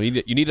team. You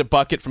need a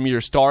bucket from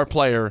your star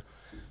player,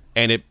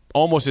 and it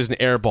almost is an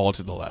air ball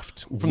to the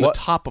left from the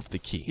top of the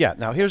key. Yeah,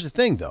 now here's the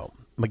thing, though.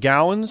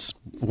 McGowan's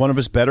one of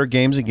his better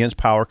games against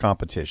Power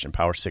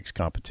 6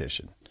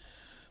 competition.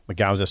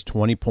 McGowan has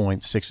 20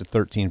 points, 6 of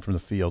 13 from the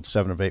field,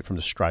 7 of 8 from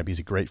the stripe. He's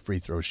a great free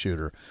throw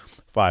shooter,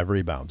 5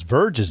 rebounds.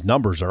 Verge's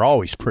numbers are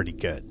always pretty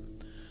good.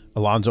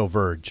 Alonzo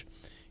Verge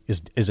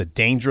is a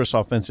dangerous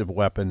offensive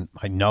weapon.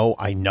 I know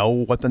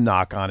what the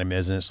knock on him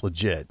is, and it's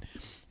legit.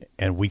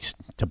 And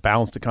to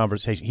balance the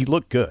conversation, he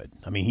looked good.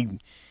 I mean,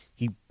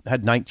 he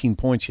had 19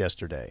 points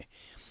yesterday,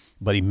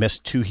 but he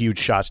missed 2 huge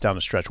shots down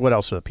the stretch. What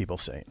else are the people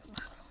saying?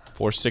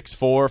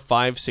 464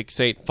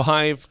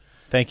 5685.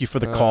 Thank you for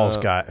the calls,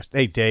 guys.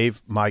 Hey,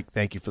 Dave, Mike,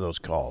 thank you for those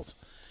calls.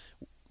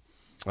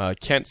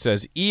 Kent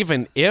says,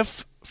 even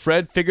if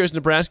Fred figures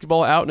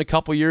Nebrasketball out in a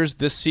couple years,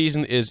 this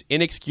season is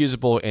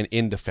inexcusable and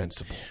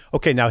indefensible.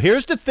 Okay, now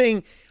here's the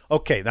thing.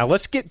 Okay, now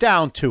let's get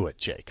down to it,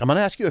 Jake. I'm going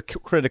to ask you a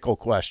critical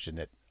question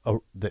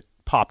that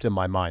popped in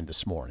my mind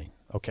this morning,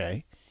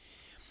 okay?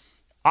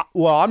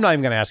 I'm not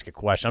even going to ask a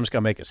question. I'm just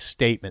going to make a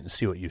statement and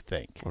see what you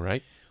think. All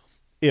right.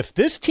 If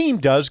this team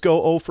does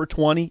go 0 for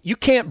 20, you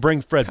can't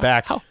bring Fred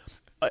back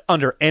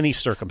under any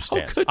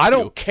circumstance. I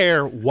don't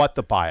care what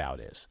the buyout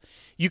is.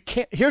 You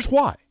can't. Here's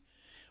why.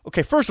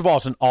 Okay, first of all,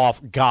 it's an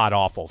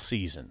god-awful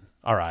season.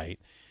 All right.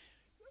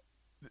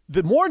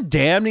 The more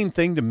damning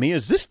thing to me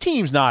is this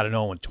team's not an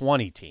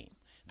 0-20 team.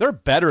 They're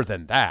better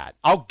than that.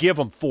 I'll give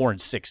them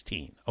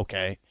 4-16.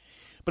 Okay,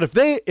 but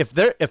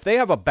if they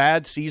have a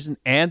bad season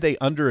and they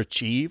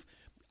underachieve,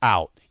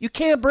 out. You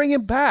can't bring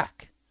him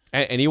back.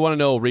 And you want to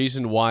know a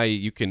reason why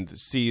you can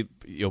see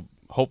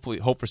hopefully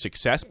hope for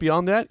success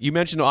beyond that? You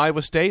mentioned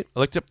Iowa State. I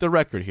looked up the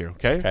record here,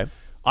 okay?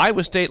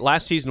 Iowa State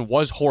last season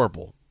was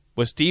horrible.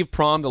 With Steve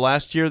Prohm the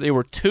last year, they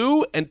were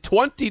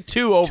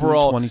 2-22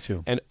 overall.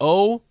 2-22. And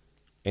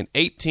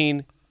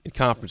 0-18 in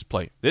conference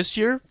play. This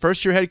year,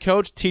 first-year head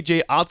coach,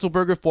 TJ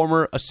Otzelberger,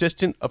 former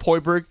assistant of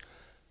Hoiberg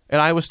at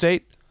Iowa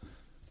State,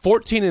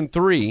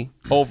 14-3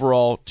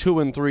 overall,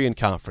 2-3 in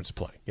conference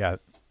play. Yeah.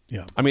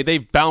 I mean,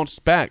 they've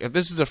bounced back.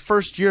 This is the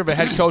first year of a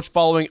head coach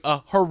following a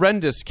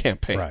horrendous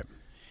campaign. Right.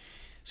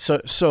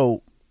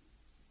 So,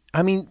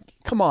 I mean,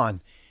 come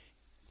on.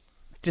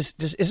 Is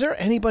there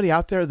anybody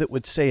out there that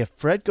would say if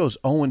Fred goes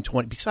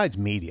 0-20, besides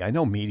media? I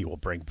know media will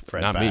bring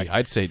Fred back. Not me.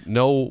 I'd say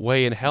no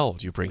way in hell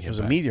do you bring him back. Because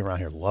the media around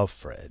here love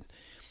Fred.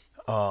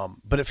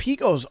 But if he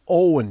goes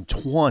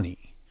 0-20,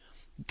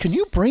 can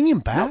you bring him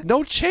back?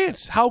 No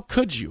chance. How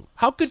could you?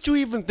 How could you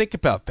even think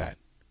about that?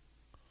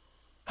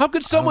 How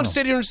could someone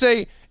sit here and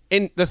say,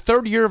 in the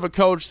third year of a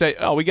coach, say,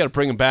 oh, we got to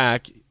bring him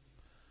back,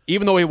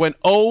 even though he went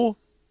 0-20?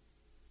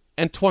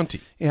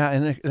 Yeah,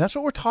 and that's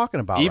what we're talking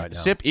about right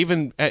now.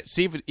 Even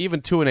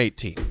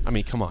 2-18. I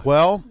mean, come on.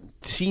 Well,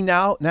 see,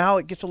 now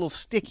it gets a little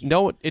sticky.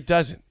 No, it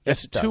doesn't.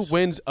 Yes, it's 2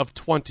 wins of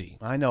 20.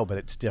 I know, but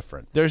it's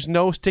different. There's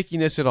no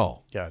stickiness at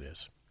all. Yeah, it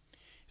is.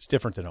 It's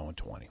different than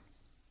 0-20.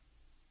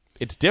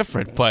 It's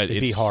different, but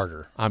it'd be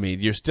harder. I mean,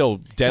 you're still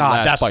dead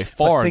last by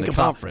far in the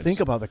conference. Think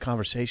about the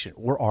conversation.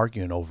 We're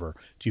arguing over,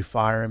 do you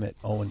fire him at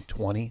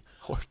 0-20?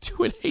 Or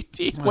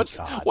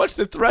 2-18? What's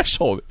the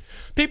threshold?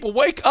 People,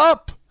 wake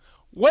up!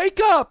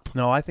 Wake up!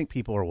 No, I think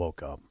people are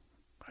woke up.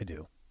 I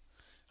do.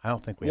 I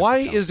don't think we have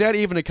Why to tell is that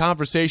even a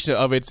conversation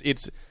of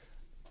it's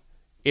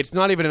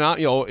not even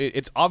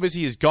it's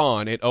obviously he's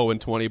gone at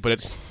 0-20, but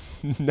it's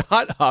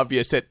not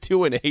obvious at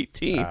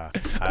 2-18.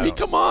 I mean,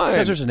 come on.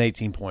 Because there's an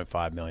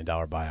 $18.5 million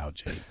buyout,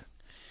 Jake.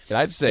 And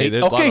I'd say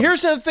there's okay,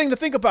 here's another thing to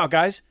think about,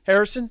 guys.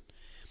 Harrison,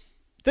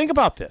 think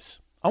about this.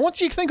 I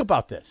want you to think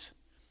about this.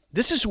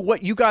 This is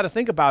what you got to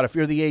think about if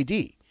you're the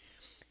AD.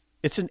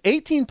 It's an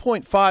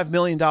 $18.5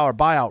 million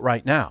buyout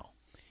right now.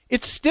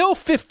 It's still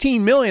 $15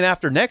 million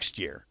after next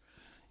year.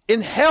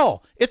 In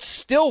hell, it's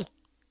still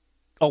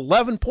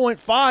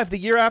 11.5 the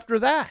year after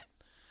that.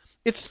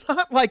 It's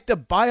not like the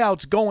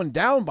buyout's going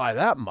down by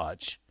that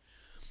much.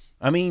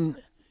 I mean,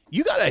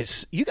 you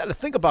gotta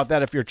think about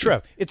that if you're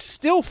Trev. It's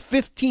still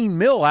 $15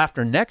 million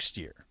after next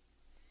year.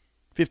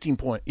 15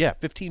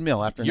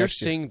 mil after next year. You're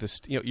seeing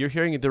this. You're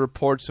hearing the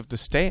reports of the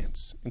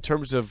stands in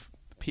terms of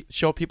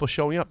people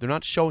showing up. They're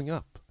not showing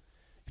up.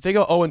 If they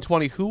go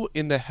 0-20, who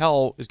in the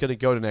hell is going to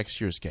go to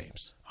next year's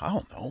games? I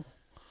don't know.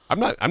 I'm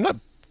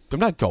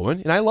not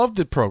going, and I love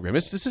the program.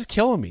 This is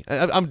killing me.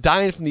 I'm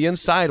dying from the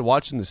inside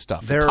watching this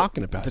stuff. They're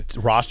talking about it. The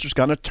roster's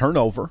going to turn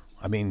over.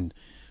 I mean,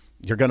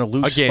 you're going to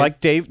lose. Again.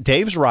 Like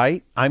Dave's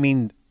right. I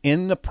mean,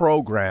 in the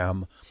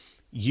program,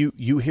 you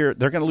hear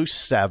they're going to lose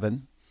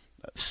 7,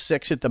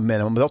 6 at the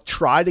minimum. They'll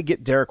try to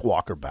get Derek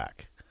Walker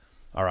back.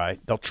 All right,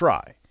 they'll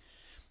try.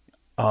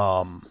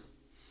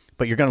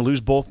 But you're going to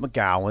lose both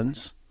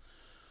McGowans.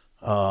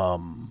 You're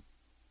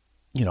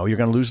going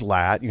to lose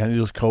Latt. You're going to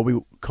lose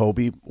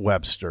Kobe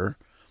Webster.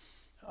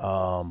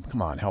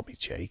 Come on, help me,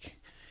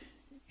 Jake.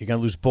 You're going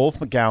to lose both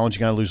McGowans.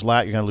 You're going to lose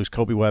Latt. You're going to lose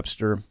Kobe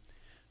Webster.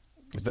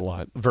 It's a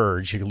lot.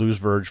 Verge. You can lose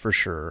Verge for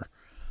sure.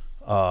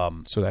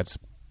 So that's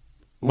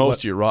most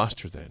of your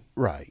roster then.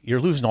 Right. You're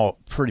losing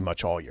pretty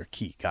much all your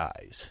key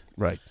guys.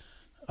 Right.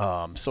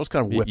 So it's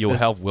going to whip. You'll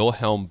have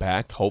Wilhelm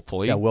back,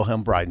 hopefully. Yeah,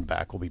 Wilhelm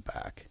Breidenbach will be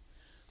back.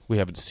 We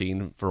haven't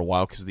seen for a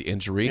while because of the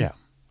injury. Yeah.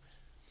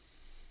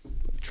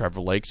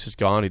 Trevor Lakes is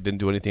gone. He didn't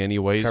do anything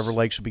anyways. Trevor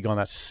Lakes will be gone.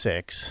 That's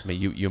 6. I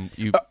mean, you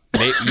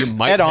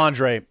might. Ed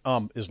Andre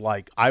is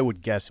like, I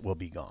would guess will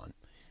be gone.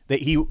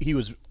 He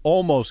was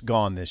almost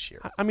gone this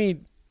year. I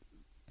mean,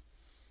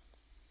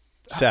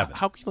 7.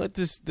 How can you let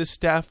this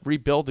staff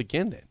rebuild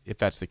again then, if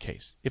that's the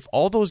case? If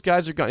all those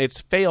guys are gone,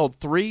 it's failed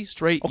 3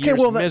 straight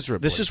years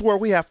miserably. This is where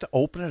we have to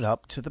open it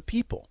up to the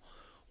people.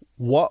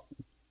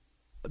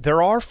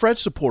 There are Fred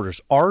supporters,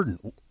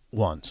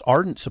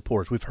 ardent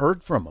supporters. We've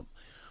heard from them.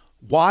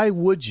 Why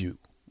would you?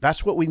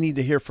 That's what we need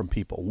to hear from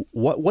people.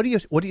 What do you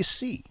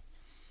see?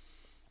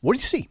 What do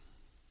you see?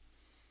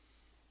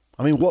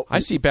 I mean, I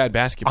see bad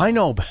basketball. I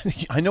know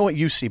what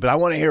you see, but I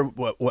want to hear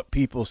what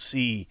people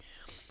see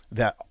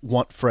that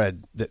want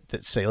Fred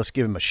that say, let's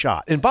give him a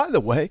shot. And by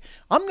the way,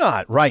 I'm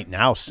not right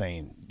now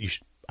saying you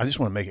should. I just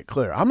want to make it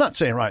clear. I'm not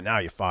saying right now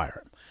you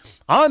fire him.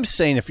 I'm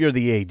saying if you're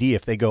the AD,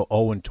 if they go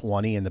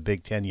 0-20 in the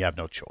Big Ten, you have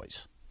no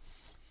choice.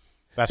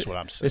 That's what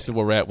I'm saying. This is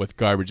where we're at with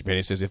Garbage Man.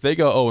 He says, if they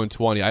go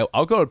 0-20,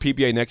 I'll go to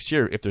PBA next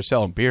year if they're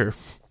selling beer.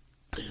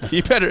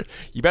 You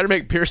better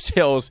make beer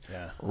sales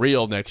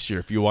real next year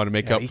if you want to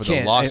make up for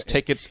the lost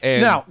tickets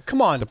and now,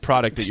 come on, the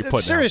product that you're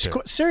putting out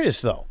there.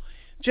 Serious, though.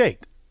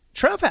 Jake,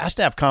 Trev has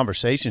to have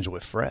conversations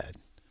with Fred.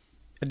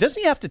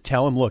 Doesn't he have to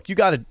tell him, look, you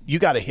got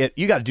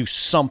to do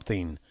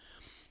something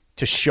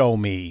to show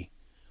me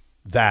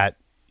that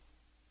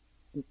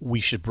we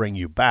should bring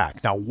you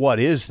back. Now, what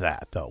is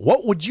that though?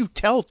 What would you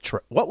tell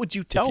Fred?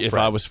 If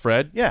I was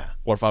Fred? Yeah.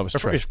 Or if I was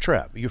Trev? If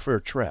Trev, you're for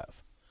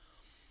Trev.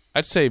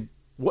 I'd say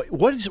what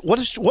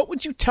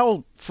would you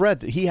tell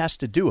Fred that he has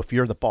to do if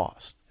you're the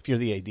boss, if you're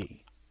the AD?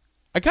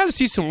 I got to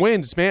see some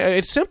wins, man.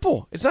 It's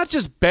simple. It's not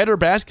just better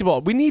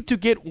basketball. We need to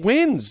get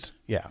wins.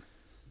 Yeah.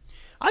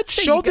 I'd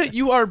say show that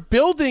you are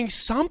building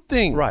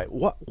something. Right.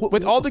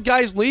 With all the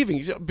guys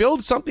leaving,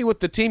 build something with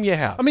the team you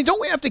have. I mean,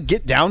 don't we have to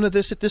get down to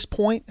this at this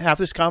point, have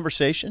this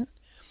conversation?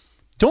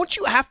 Don't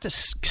you have to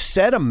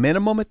set a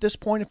minimum at this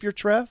point if you're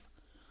Trev?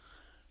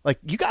 Like,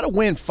 you got to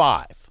win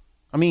 5.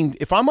 I mean,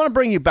 if I'm going to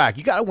bring you back,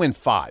 you got to win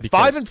 5.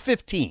 Because 5 and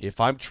 15. If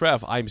I'm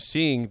Trev, I'm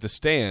seeing the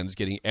stands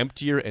getting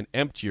emptier and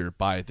emptier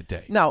by the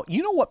day. Now,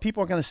 you know what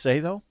people are going to say,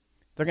 though?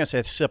 They're going to say,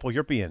 it's simple.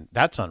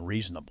 That's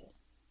unreasonable.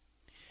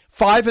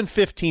 5 and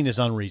 15 is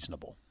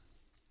unreasonable.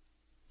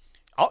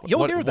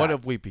 You'll hear that. What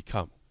have we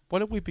become?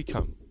 What have we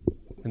become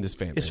in this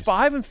fan base? Is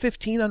 5 and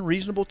 15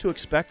 unreasonable to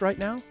expect right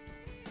now?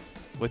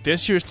 With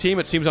this year's team,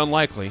 it seems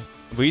unlikely.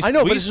 I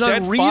know, but it's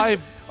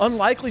unreasonable.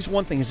 Unlikely is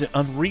one thing. Is it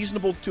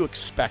unreasonable to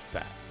expect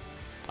that?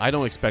 I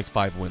don't expect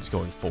 5 wins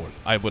going forward.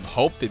 I would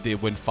hope that they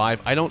win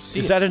 5. I don't see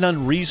it. Is that an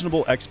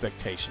unreasonable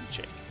expectation,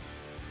 Jake?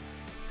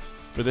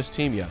 For this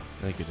team, yeah.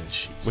 I think it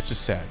is. Which is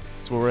sad.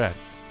 That's where we're at.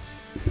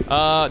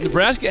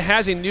 Nebraska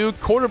has a new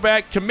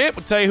quarterback commit.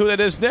 We'll tell you who that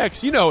is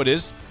next. You know it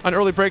is on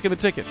Early Break in the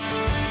Ticket.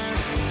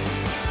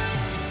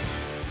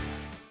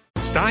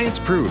 Science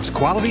proves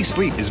quality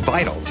sleep is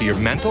vital to your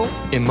mental,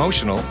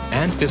 emotional,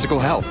 and physical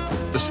health.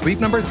 The Sleep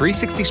Number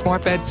 360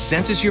 smart bed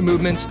senses your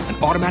movements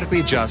and automatically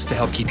adjusts to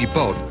help keep you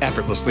both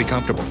effortlessly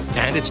comfortable.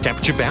 And it's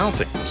temperature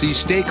balancing, so you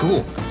stay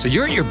cool. So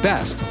you're at your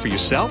best for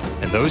yourself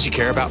and those you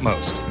care about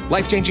most.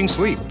 Life-changing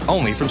sleep,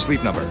 only from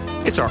Sleep Number.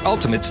 It's our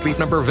ultimate Sleep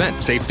Number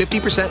event. Save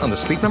 50% on the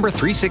Sleep Number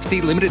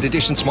 360 limited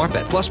edition smart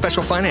bed, plus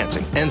special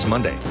financing. Ends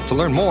Monday. To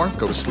learn more,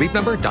 go to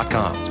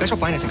sleepnumber.com. Special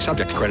financing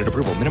subject to credit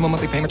approval. Minimum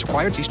monthly payments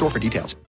required. See store for details.